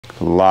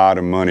A lot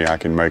of money I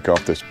can make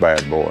off this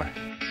bad boy.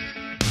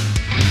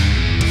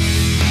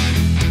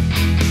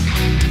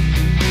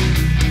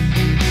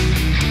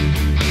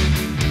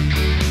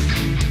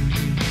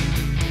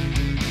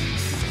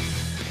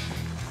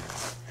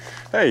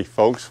 Hey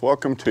folks,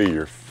 welcome to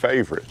your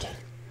favorite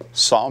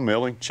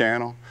sawmilling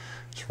channel.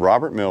 It's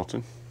Robert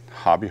Milton,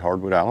 Hobby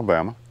Hardwood,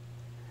 Alabama.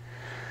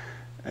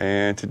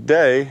 And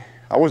today,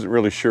 I wasn't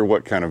really sure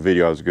what kind of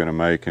video I was going to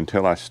make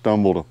until I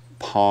stumbled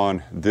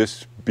upon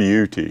this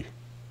beauty.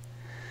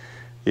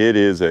 It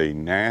is a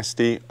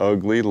nasty,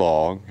 ugly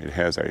log. It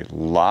has a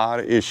lot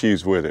of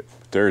issues with it.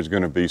 There's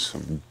going to be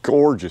some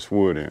gorgeous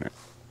wood in it.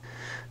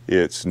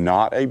 It's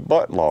not a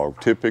butt log.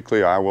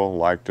 Typically, I will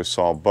like to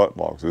saw butt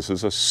logs. This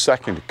is a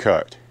second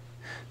cut.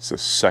 It's the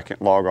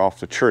second log off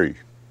the tree.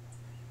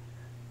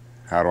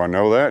 How do I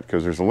know that?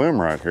 Because there's a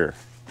limb right here.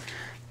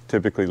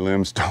 Typically,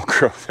 limbs don't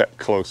grow that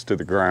close to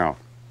the ground.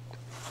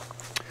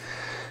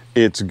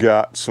 It's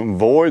got some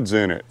voids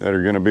in it that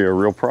are going to be a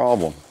real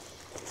problem.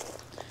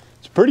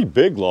 It's a pretty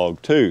big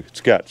log, too.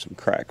 It's got some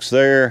cracks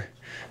there.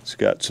 It's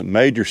got some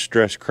major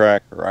stress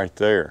crack right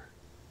there.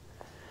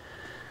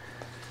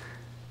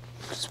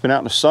 It's been out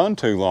in the sun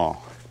too long.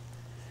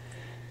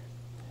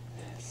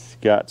 It's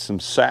got some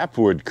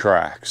sapwood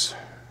cracks.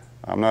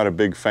 I'm not a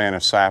big fan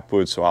of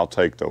sapwood, so I'll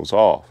take those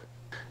off.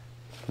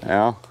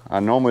 Now, I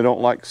normally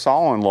don't like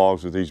sawing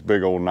logs with these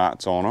big old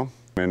knots on them.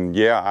 And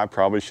yeah, I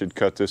probably should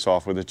cut this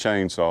off with a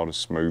chainsaw to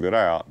smooth it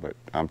out, but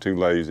I'm too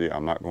lazy.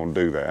 I'm not going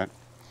to do that.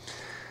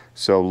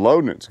 So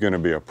loading it's going to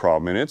be a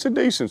problem. And it's a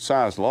decent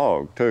sized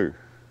log too.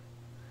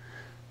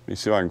 Let me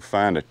see if I can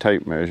find a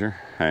tape measure.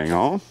 Hang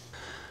on.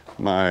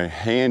 My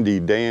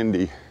handy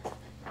dandy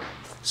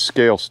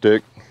scale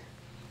stick.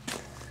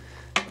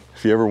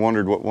 If you ever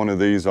wondered what one of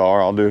these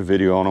are, I'll do a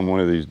video on them one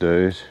of these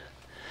days.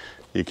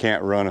 You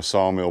can't run a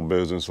sawmill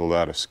business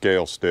without a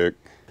scale stick.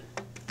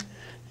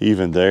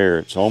 Even there,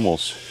 it's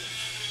almost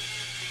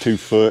 2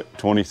 foot,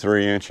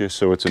 23 inches,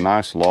 so it's a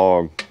nice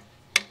log.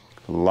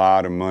 A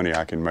lot of money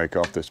I can make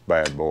off this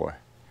bad boy.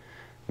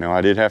 Now,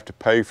 I did have to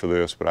pay for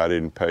this, but I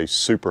didn't pay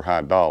super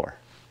high dollar.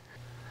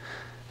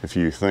 If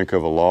you think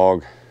of a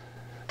log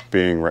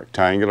being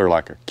rectangular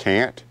like a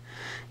cant,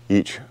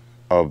 each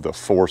of the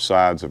 4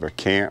 sides of a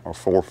cant or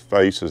 4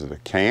 faces of the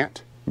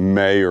cant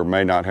may or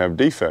may not have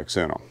defects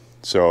in them.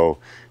 So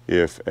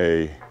if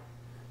a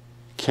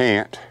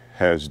cant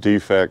has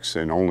defects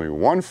in only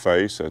one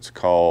face, that's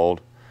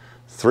called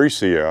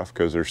 3CF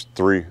because there's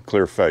 3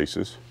 clear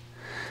faces.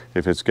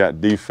 If it's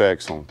got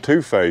defects on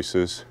 2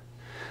 faces,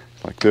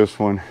 like this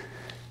one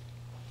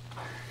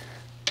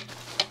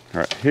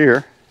right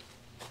here,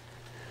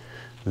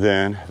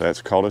 then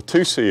that's called a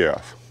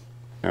 2CF.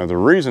 Now the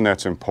reason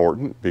that's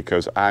important,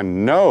 because I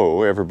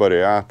know everybody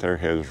out there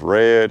has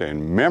read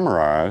and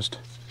memorized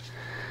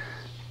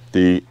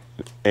the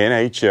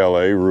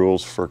NHLA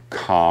rules for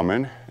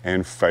common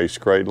and face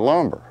grade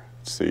lumber.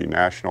 It's the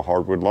National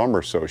Hardwood Lumber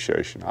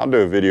Association. I'll do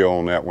a video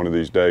on that one of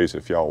these days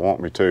if y'all want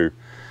me to.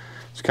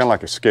 It's kind of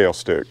like a scale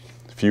stick.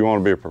 If you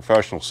want to be a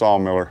professional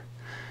sawmiller,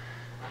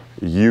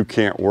 you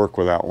can't work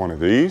without one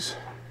of these,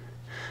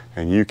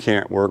 and you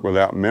can't work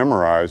without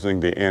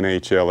memorizing the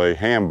NHLA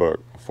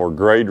handbook for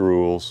grade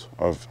rules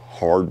of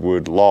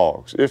hardwood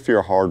logs, if you're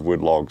a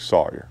hardwood log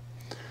sawyer.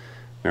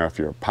 Now, if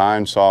you're a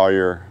pine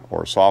sawyer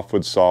or a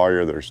softwood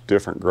sawyer, there's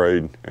different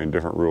grade and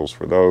different rules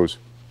for those.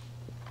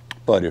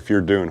 But if you're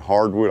doing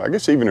hardwood, I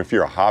guess even if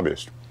you're a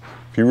hobbyist,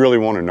 if you really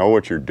want to know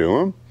what you're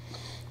doing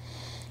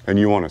and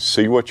you want to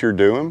see what you're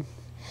doing,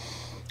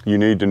 you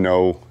need to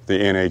know the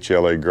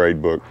NHLA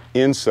grade book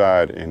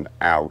inside and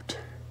out.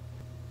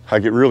 I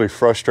get really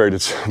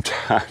frustrated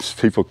sometimes.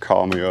 People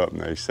call me up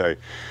and they say,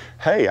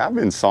 hey, I've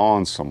been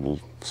sawing some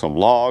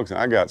logs and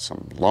I got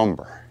some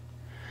lumber.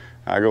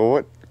 I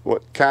go,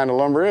 what kind of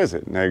lumber is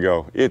it? And they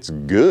go, it's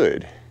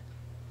good.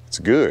 It's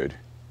good.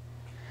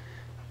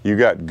 You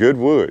got good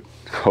wood.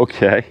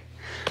 Okay,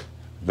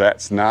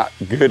 that's not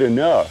good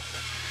enough.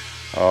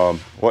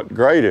 What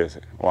grade is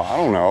it? Well, I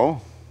don't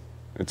know.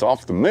 It's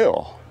off the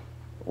mill.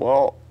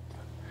 Well,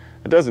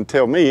 it doesn't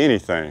tell me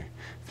anything.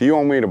 If you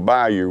want me to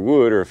buy your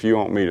wood, or if you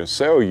want me to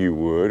sell you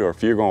wood, or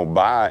if you're going to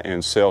buy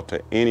and sell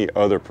to any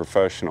other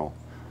professional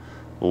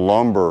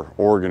lumber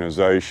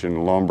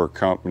organization, lumber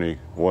company,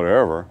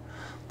 whatever,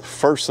 the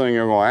first thing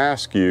they're going to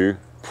ask you,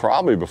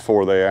 probably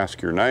before they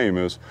ask your name,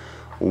 is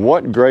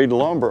what grade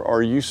lumber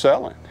are you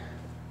selling?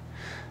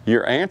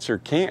 Your answer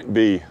can't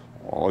be,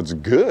 well, it's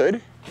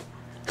good.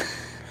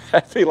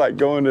 That'd be like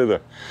going to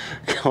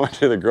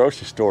the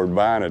grocery store and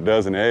buying a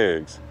dozen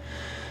eggs.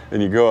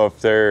 And you go up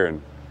there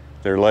and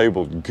they're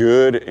labeled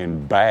good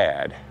and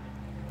bad.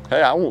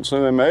 Hey, I want some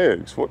of them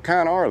eggs. What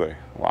kind are they?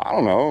 Well, I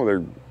don't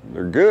know.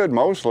 They're good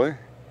mostly.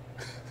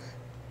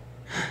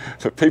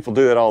 But people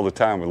do that all the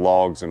time with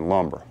logs and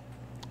lumber.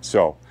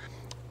 So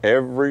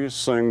every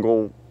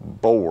single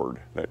board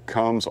that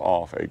comes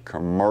off a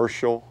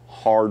commercial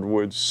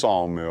hardwood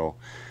sawmill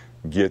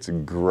gets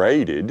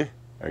graded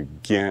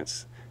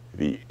against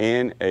the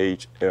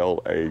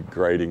NHLA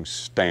grading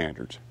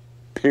standards,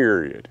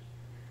 period.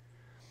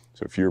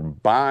 So if you're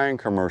buying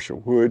commercial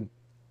wood,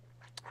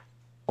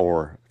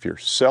 or if you're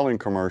selling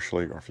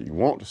commercially, or if you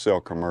want to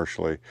sell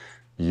commercially,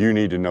 you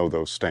need to know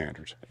those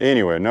standards.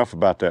 Anyway, enough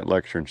about that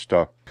lecturing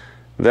stuff.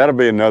 That'll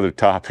be another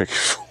topic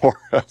for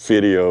a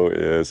video,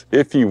 is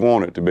if you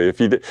want it to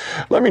be.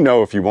 Let me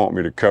know if you want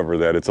me to cover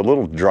that. It's a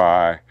little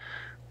dry,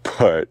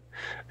 but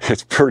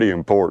it's pretty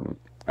important.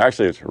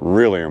 Actually, it's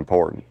really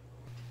important.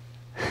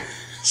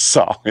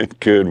 Sawing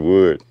good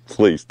wood.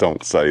 Please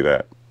don't say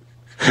that.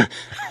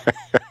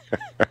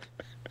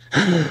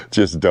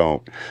 Just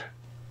don't.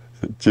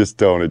 Just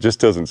don't. It just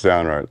doesn't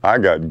sound right. I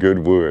got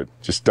good wood.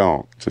 Just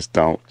don't. Just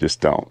don't. Just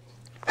don't.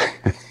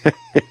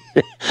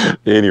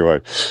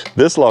 Anyway,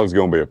 this log's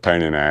going to be a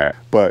pain in the ass,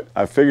 but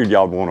I figured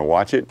y'all would want to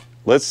watch it.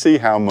 Let's see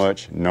how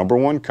much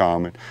 #1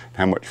 common,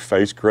 how much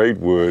face grade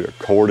wood,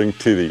 according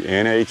to the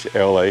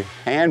NHLA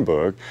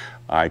handbook,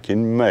 I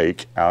can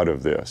make out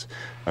of this.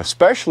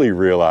 Especially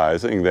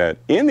realizing that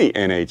in the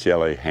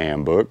NHLA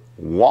handbook,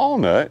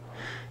 walnut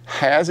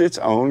has its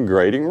own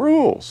grading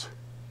rules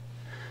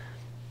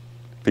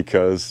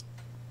because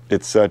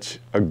it's such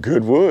a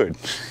good wood.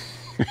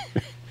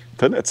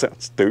 Doesn't that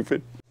sound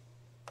stupid?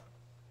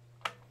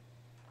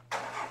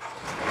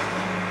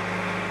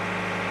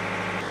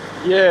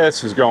 Yeah,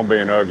 this is going to be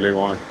an ugly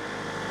one.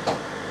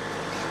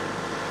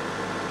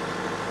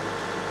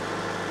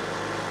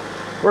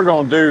 We're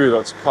going to do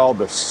what's called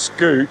the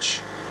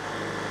scooch.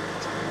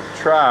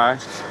 Try,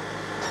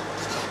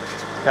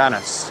 kind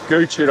of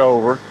scooch it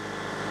over,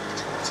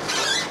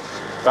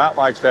 about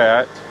like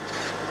that.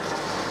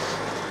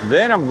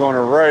 Then I'm going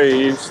to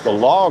raise the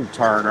log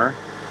turner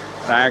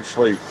and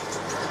actually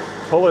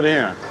pull it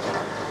in,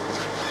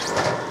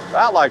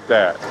 about like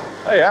that.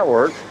 Hey, that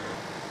worked.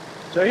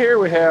 So here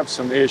we have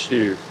some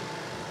issues.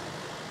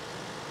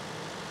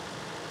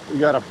 We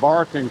got a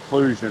bark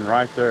inclusion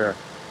right there.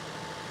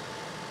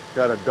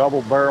 Got a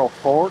double barrel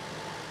fork.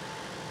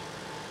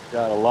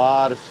 Got a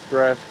lot of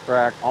stress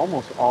crack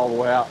almost all the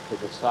way out to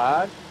the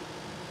side.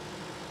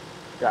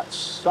 Got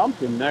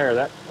something there.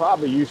 That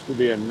probably used to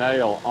be a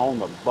nail on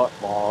the butt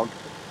log.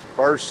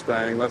 First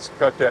thing, let's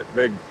cut that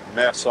big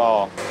mess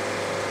off.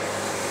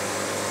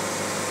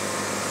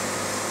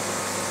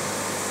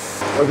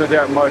 Wasn't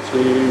that much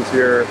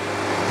easier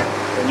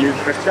than using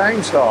a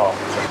chainsaw?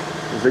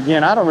 Because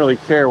again, I don't really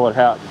care what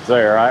happens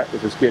there.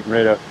 If it's getting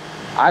rid of.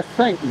 I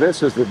think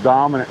this is the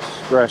dominant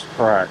stress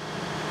crack.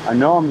 I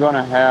know I'm going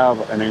to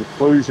have an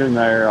inclusion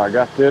there. I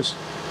got this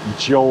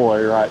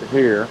joy right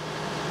here.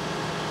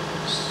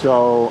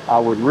 So I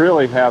would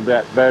really have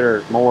that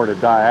better more to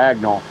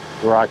diagonal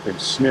where I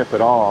could snip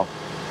it off.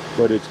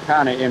 But it's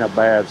kind of in a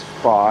bad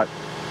spot.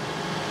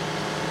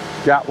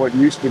 Got what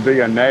used to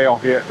be a nail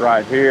hit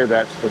right here.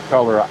 That's the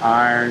color of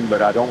iron,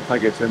 but I don't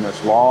think it's in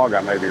this log.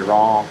 I may be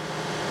wrong.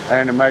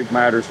 And to make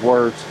matters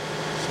worse,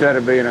 instead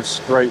of being a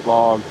straight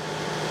log,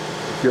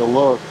 if you'll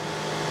look,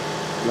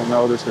 you'll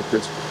notice that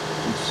this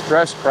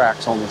stress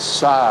cracks on the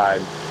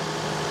side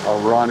are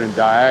running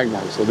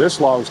diagonally. So this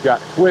log's got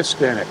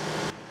twist in it.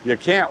 You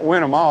can't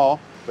win them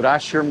all, but I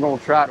sure am going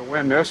to try to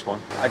win this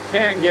one. I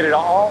can't get it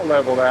all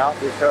leveled out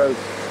because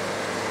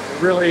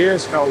there really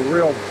is no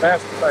real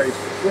best face.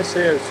 This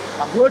is,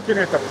 I'm looking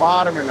at the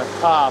bottom and the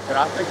top, and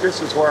I think this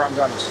is where I'm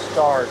going to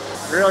start.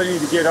 I really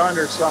need to get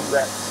under some of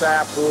that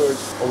sapwood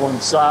on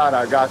one side.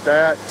 I got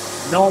that.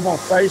 Normal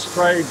face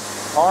grade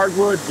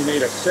hardwood, you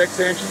need a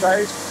 6-inch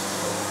face.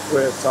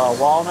 With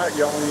walnut,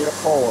 you only need a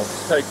 4.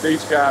 Let's take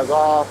these guys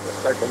off.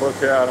 Let's take a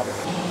look at them.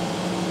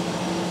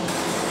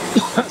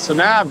 So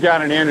now I've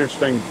got an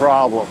interesting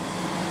problem.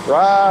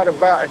 Right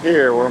about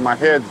here where my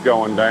head's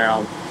going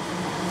down,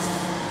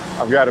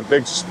 I've got a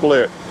big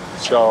split.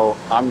 So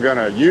I'm going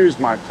to use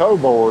my toe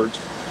boards.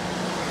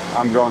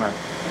 I'm going to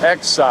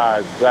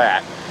excise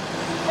that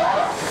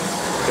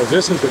because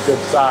this is a good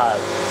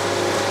size.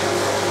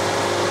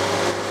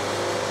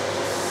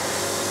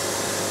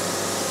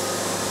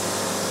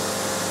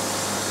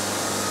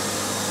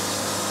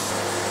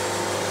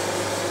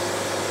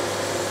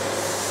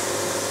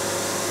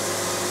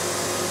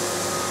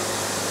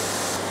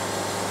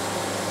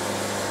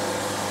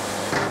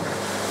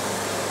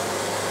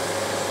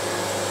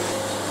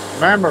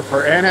 Remember,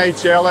 for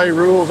NHLA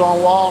rules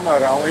on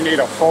walnut, I only need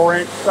a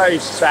 4-inch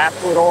face,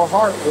 sapwood or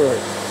heartwood.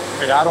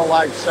 I mean, I don't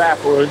like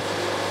sapwood,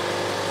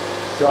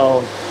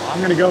 so I'm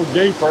going to go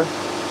deeper.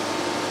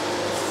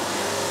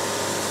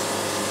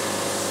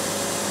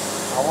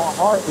 I want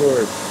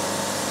heartwood.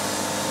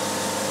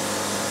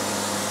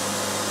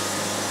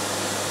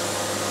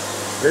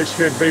 This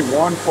should be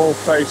 1 full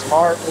face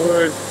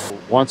heartwood.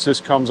 Once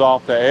this comes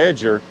off the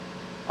edger,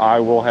 I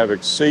will have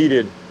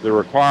exceeded the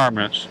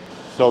requirements.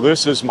 So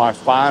this is my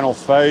final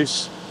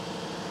face.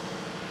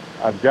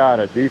 I've got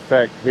a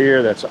defect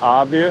here that's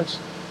obvious.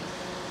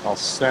 I'll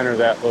center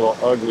that little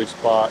ugly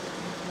spot.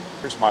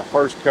 Here's my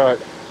first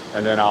cut,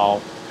 and then I'll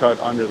cut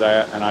under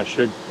that, and I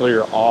should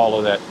clear all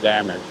of that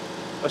damage.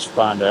 Let's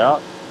find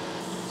out.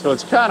 So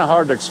it's kind of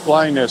hard to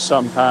explain this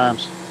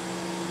sometimes.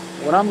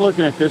 When I'm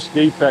looking at this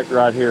defect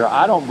right here,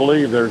 I don't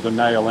believe there's a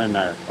nail in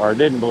there, or I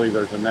didn't believe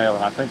there's a nail,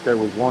 and I think there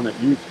was one that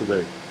used to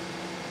be.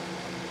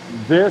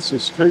 this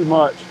is too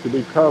much to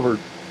be covered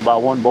by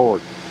one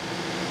board.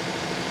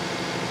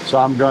 So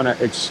I'm going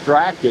to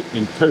extract it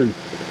in two.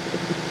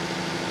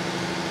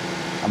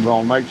 I'm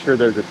going to make sure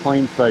there's a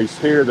clean face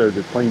here, there's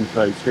a clean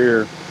face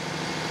here.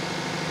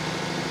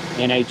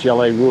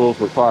 NHLA rules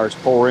requires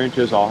 4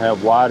 inches. I'll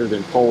have wider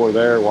than 4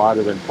 there,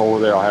 wider than 4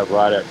 there. I'll have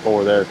right at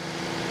 4 there.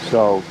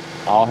 So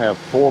I'll have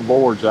 4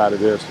 boards out of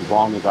this as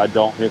long as I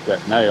don't hit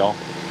that nail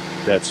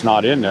that's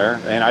not in there.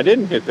 And I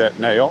didn't hit that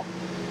nail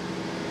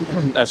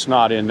that's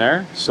not in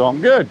there, so I'm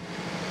good.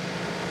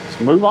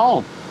 Let's move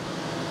on.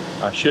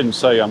 I shouldn't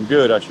say I'm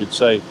good, I should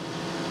say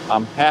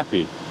I'm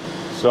happy.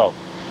 So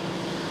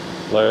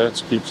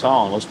let's keep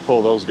on. Let's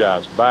pull those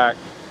guys back.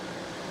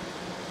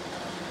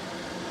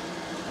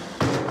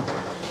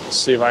 Let's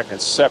see if I can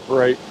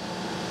separate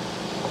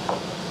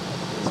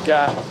this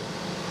guy.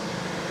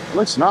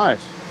 Looks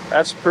nice.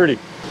 That's pretty.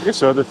 I guess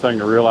the other thing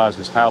to realize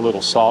is how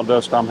little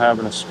sawdust I'm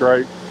having to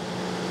scrape.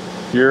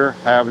 If you're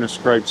having to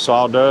scrape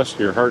sawdust,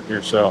 you're hurting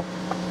yourself.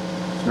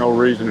 There's no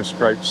reason to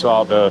scrape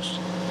sawdust.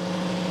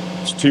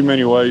 There's too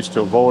many ways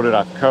to avoid it.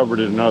 I've covered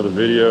it in other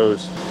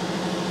videos.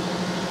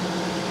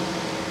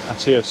 I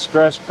see a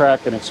stress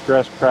crack and a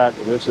stress crack,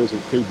 but this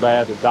isn't too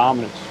bad. The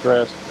dominant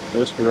stress in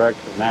this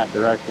direction, that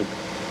direction.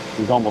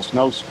 There's almost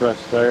no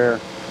stress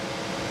there.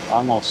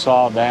 I'm going to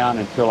saw down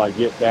until I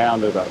get down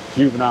to the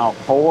juvenile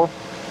core.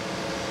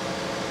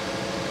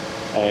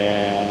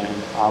 And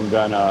I'm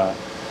going to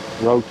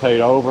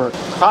rotate over.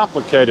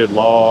 Complicated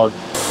log.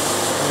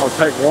 I'm going to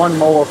take one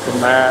more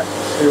from that,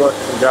 see what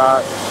we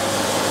got.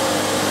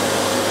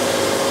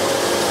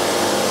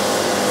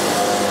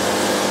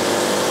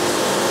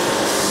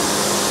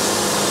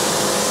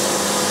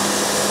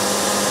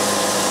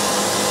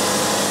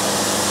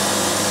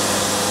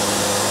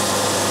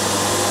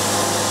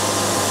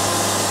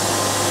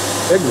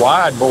 Big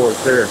wide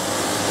boards here.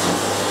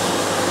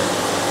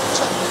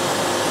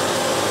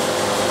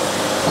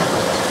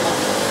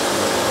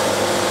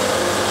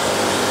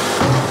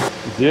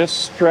 This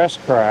stress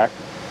crack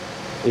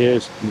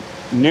is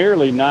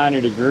nearly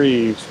 90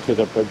 degrees to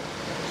the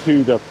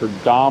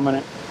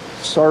predominant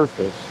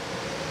surface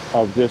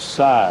of this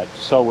side.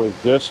 So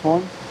is this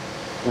one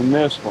and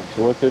this one.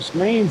 So what this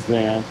means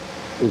then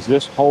is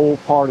this whole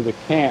part of the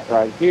cant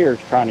right here is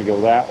trying to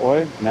go that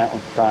way, and that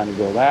one's trying to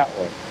go that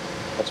way.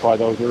 That's why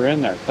those are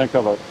in there. Think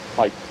of it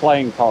like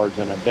playing cards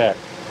in a deck.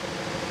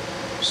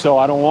 So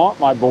I don't want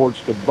my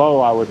boards to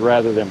bow. I would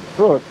rather them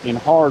crook in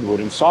hardwood.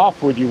 In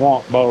softwood, you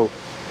want bow.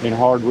 In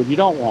hardwood, you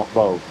don't want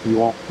bow. You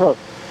want crook.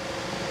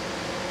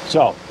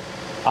 So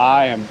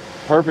I am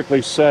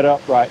perfectly set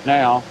up right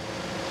now.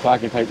 So I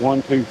can take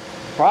 1, 2,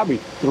 probably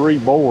 3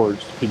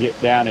 boards to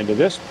get down into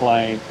this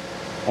plane.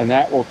 And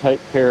that will take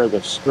care of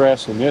the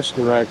stress in this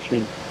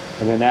direction.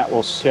 And then that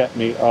will set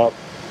me up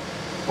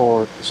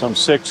for some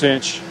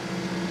 6-inch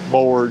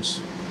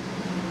boards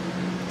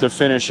to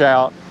finish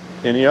out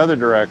in the other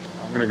direction.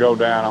 I'm going to go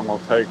down. I'm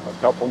going to take a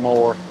couple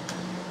more on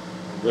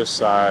this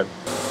side.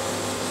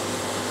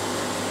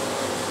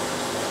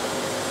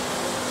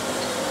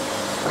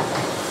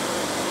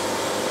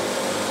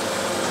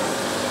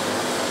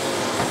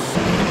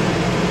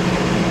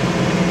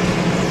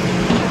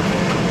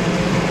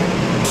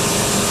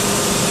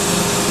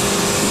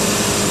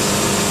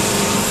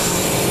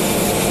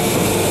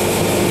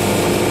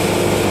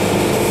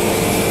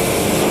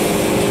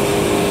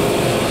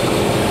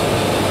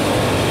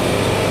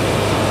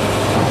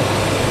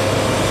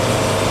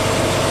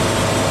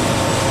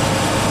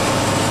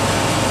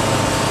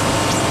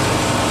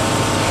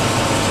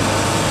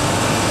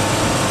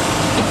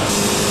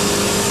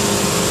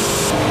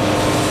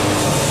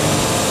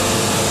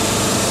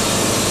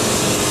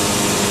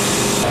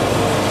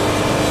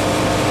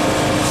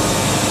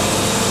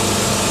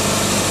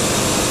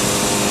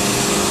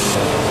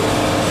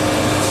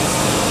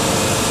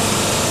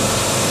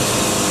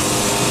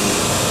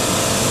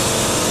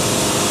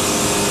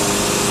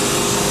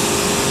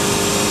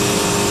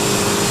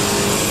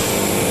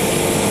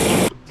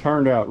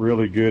 Turned out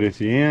really good at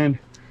the end.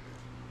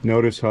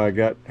 Notice how I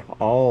got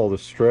all the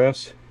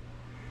stress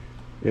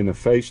in the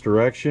face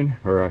direction,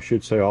 or I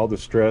should say all the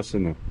stress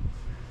in the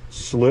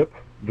slip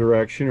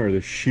direction or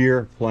the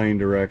shear plane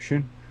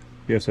direction.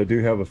 Yes, I do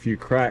have a few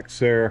cracks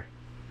there.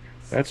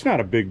 That's not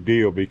a big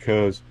deal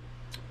because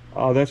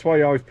that's why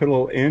you always put a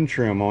little end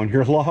trim on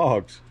your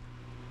logs.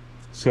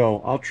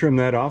 So I'll trim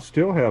that off.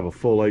 Still have a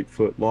full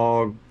 8-foot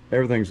log.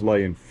 Everything's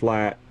laying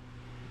flat.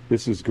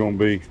 This is going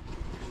to be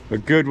a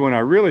good one. I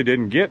really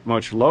didn't get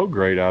much low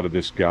grade out of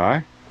this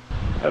guy.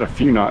 Had a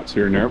few knots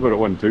here and there, but it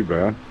wasn't too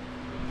bad.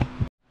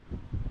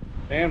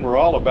 And we're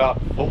all about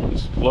full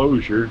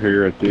disclosure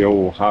here at the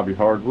old Hobby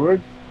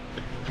Hardwood.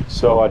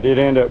 So I did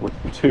end up with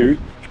 2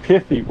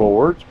 pithy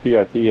boards,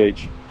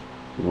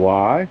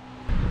 P-I-T-H-Y.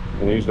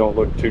 And these don't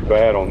look too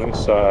bad on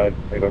this side.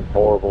 They look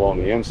horrible on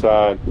the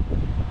inside.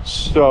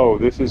 So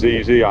this is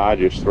easy. I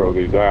just throw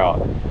these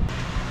out.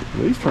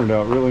 These turned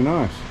out really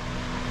nice.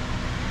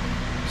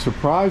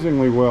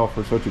 Surprisingly well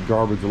for such a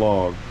garbage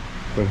log.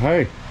 But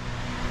hey,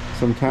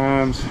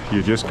 sometimes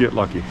you just get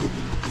lucky.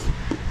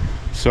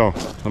 So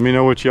let me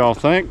know what y'all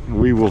think.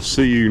 We will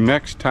see you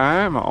next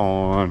time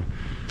on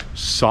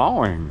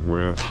Sawing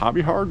with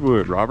Hobby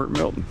Hardwood, Robert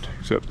Milton.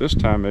 Except this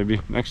time,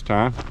 maybe next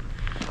time,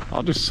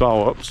 I'll just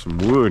saw up some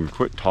wood and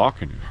quit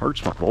talking. It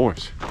hurts my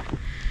voice.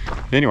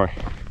 Anyway,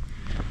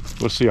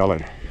 we'll see y'all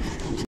later.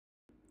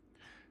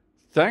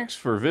 Thanks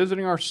for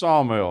visiting our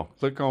sawmill.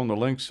 Click on the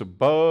links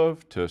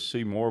above to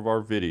see more of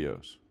our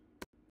videos.